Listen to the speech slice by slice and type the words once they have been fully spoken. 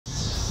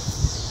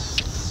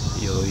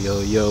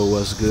Yo,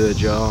 what's good,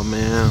 y'all,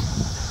 man?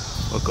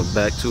 Welcome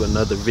back to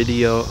another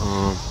video.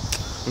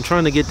 I'm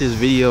trying to get this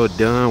video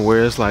done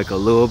where it's like a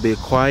little bit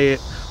quiet.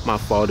 My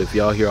fault if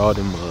y'all hear all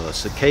them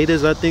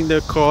cicadas, I think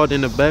they're called,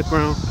 in the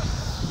background.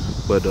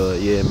 But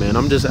yeah, man,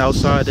 I'm just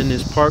outside in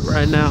this park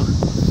right now,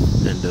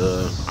 and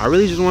I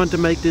really just wanted to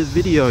make this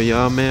video,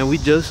 y'all, man. We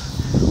just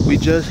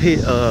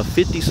hit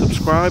 50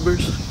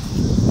 subscribers,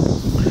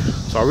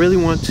 so I really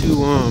want to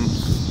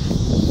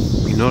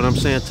you know what I'm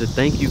saying, to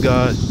thank you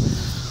guys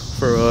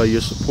for your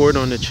support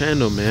on the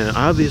channel, man.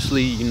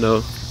 Obviously, you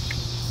know,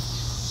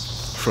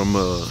 from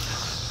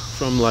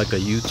like a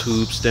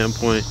YouTube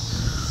standpoint,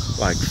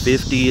 like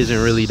 50 isn't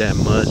really that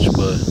much,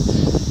 but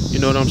you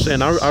know what I'm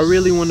saying, I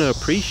really want to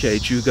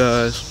appreciate you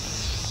guys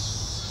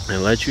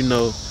and let you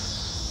know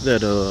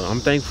that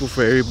I'm thankful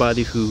for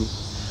everybody who,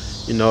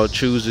 you know,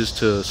 chooses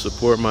to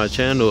support my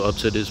channel up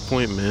to this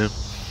point, man.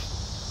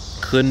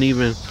 Couldn't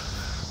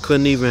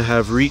even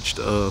have reached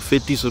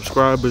 50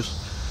 subscribers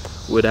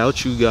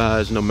without you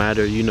guys, no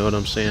matter, you know what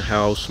I'm saying,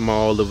 how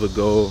small of a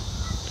goal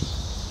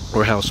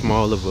or how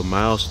small of a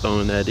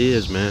milestone that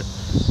is, man.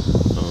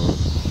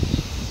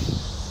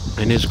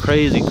 And it's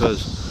crazy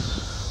because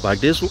like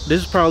this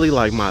is probably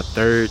like my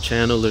third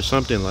channel or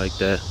something like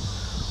that,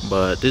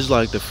 but this is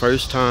like the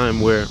first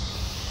time where,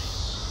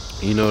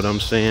 you know what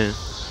I'm saying,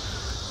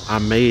 I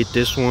made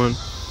this one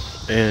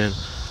and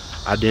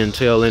I didn't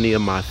tell any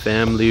of my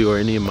family or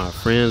any of my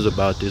friends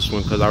about this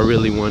one, because I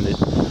really wanted,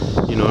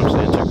 you know what I'm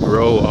saying, to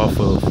grow off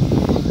of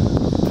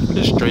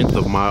the strength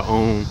of my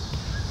own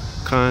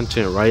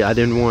content, right? I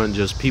didn't want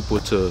just people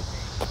to,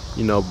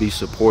 you know, be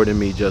supporting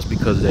me just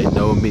because they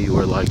know me,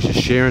 or like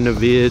just sharing the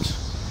vids,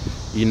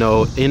 you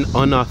know,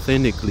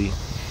 unauthentically,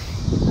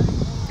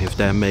 if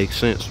that makes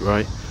sense,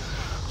 right?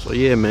 So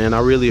yeah, man,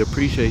 I really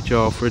appreciate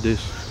y'all for this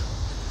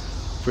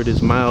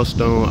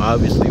milestone.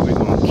 Obviously, we're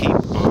gonna keep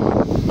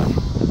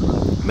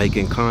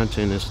making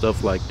content and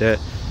stuff like that,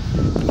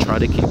 and try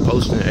to keep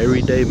posting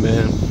every day,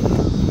 man.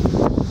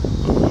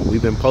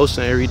 We've been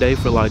posting every day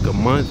for like a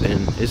month,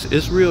 and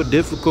it's real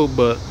difficult,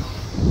 but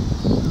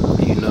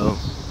you know,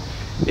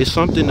 it's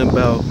something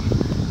about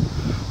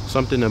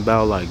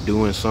like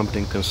doing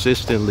something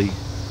consistently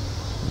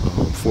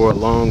for a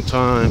long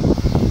time.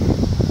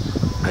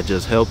 It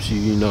just helps you,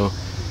 you know,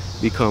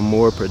 become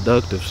more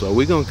productive. So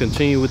we're gonna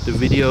continue with the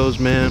videos,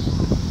 man.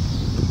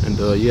 And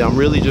yeah, I'm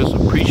really just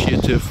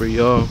appreciative for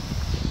y'all,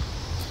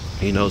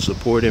 you know,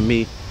 supporting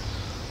me,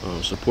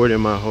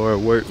 supporting my hard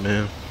work,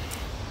 man.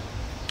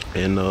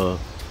 And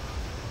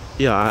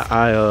yeah,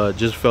 I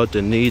just felt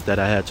the need that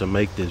I had to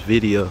make this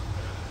video,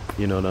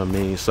 you know what I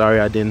mean. Sorry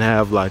I didn't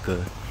have like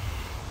a,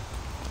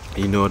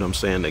 you know what I'm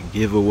saying, a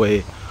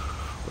giveaway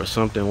or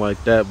something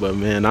like that, but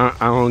man, I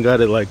don't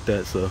got it like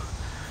that, so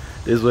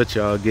this is what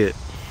y'all get.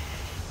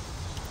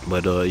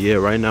 But yeah,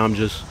 right now I'm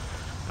just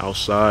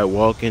outside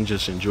walking,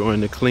 just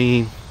enjoying the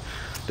clean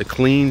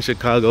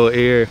Chicago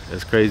air,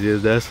 as crazy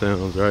as that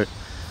sounds, right?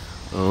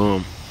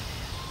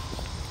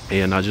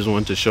 And I just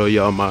wanted to show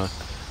y'all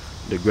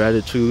the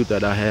gratitude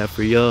that I have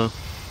for y'all.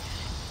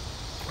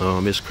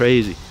 It's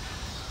crazy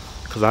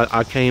because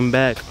I came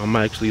back. I'm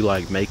actually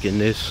like making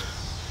this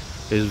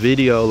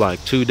video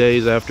like 2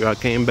 days after I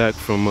came back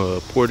from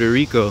Puerto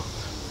Rico,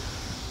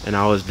 and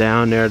I was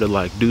down there to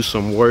like do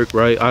some work,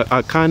 right?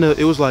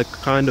 It was like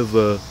kind of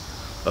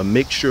a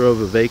mixture of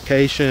a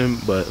vacation,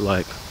 but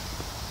like,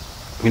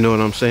 you know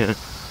what I'm saying,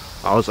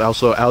 I was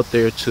also out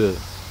there to,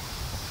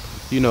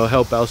 you know,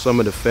 help out some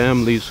of the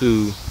families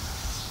who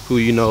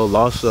you know,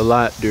 lost a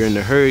lot during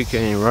the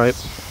hurricane, right?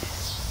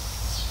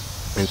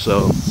 And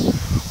so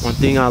one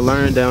thing I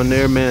learned down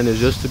there, man, is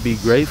just to be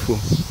grateful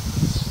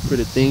for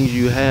the things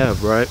you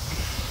have, right?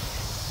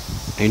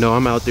 You know,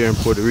 I'm out there in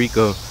Puerto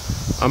Rico.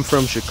 I'm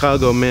from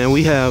Chicago, man.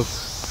 We have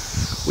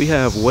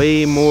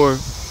way more,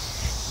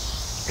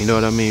 you know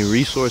what I mean,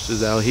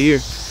 resources out here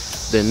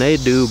than they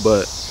do,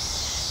 but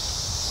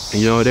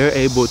you know, they're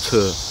able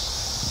to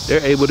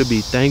be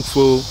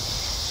thankful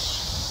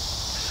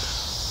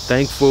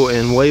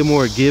and way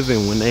more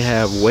giving when they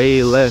have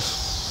way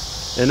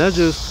less. And that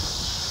just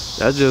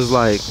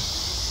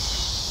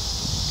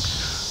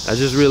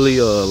really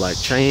like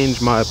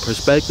changed my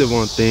perspective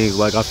on things.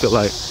 Like, I feel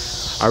like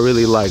I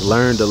really like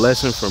learned a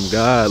lesson from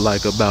God,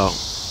 like about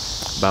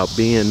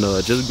being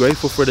just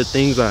grateful for the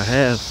things I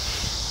have,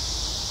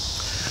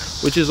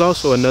 which is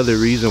also another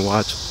reason why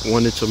I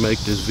wanted to make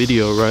this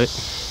video, right?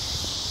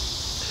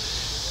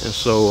 And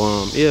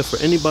so yeah, for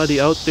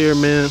anybody out there,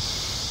 man,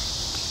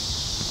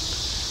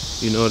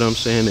 you know what I'm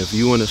saying, if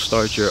you want to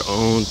start your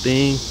own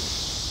thing,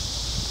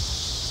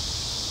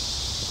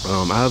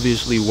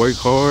 obviously work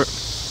hard,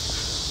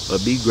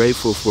 but be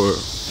grateful for,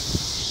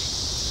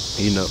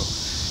 you know,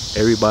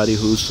 everybody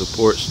who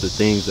supports the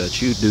things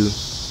that you do,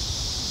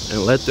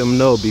 and let them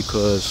know,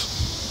 because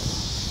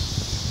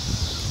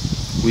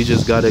we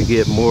just got to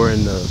get more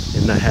in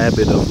the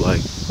habit of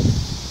like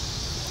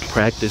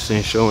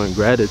practicing showing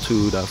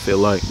gratitude. I feel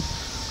like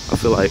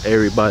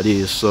everybody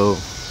is so,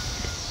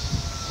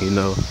 you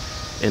know,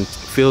 and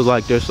feels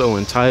like they're so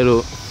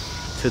entitled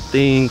to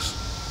things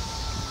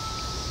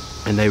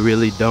and they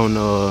really don't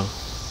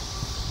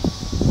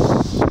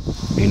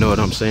you know what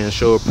I'm saying,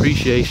 show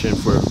appreciation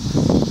for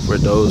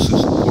those who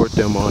support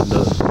them on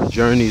the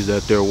journeys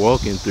that they're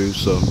walking through.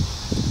 So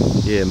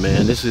yeah,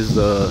 man, this is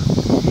the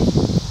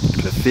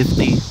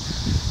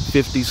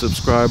 50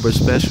 subscriber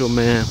special,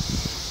 man.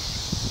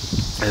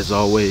 As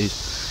always,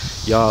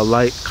 y'all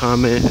like,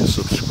 comment, and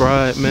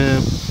subscribe,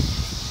 man.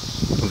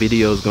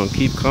 Videos gonna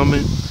keep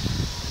coming.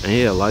 And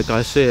yeah, like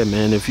I said,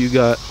 man, if you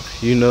got,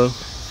 you know,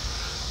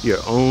 your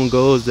own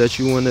goals that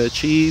you want to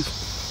achieve,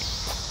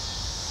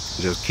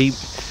 just keep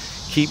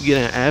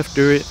getting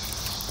after it.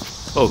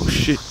 Oh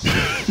shit.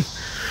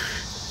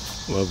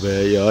 My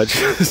bad, y'all.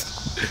 Just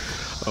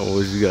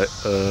almost got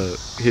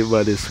hit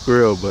by this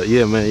squirrel. But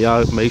yeah, man,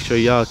 y'all make sure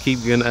y'all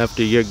keep getting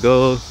after your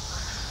goals,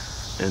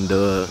 and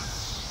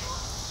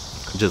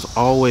just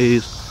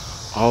always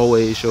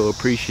show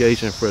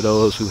appreciation for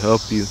those who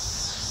help you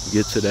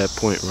get to that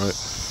point, right?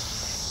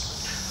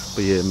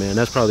 But yeah, man,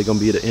 that's probably gonna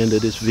be the end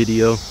of this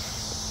video.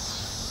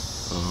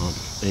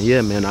 And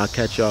yeah, man, I'll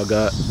catch you all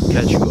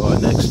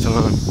next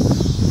time.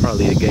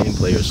 Probably a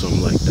gameplay or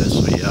something like that.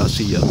 So yeah, I'll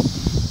see y'all.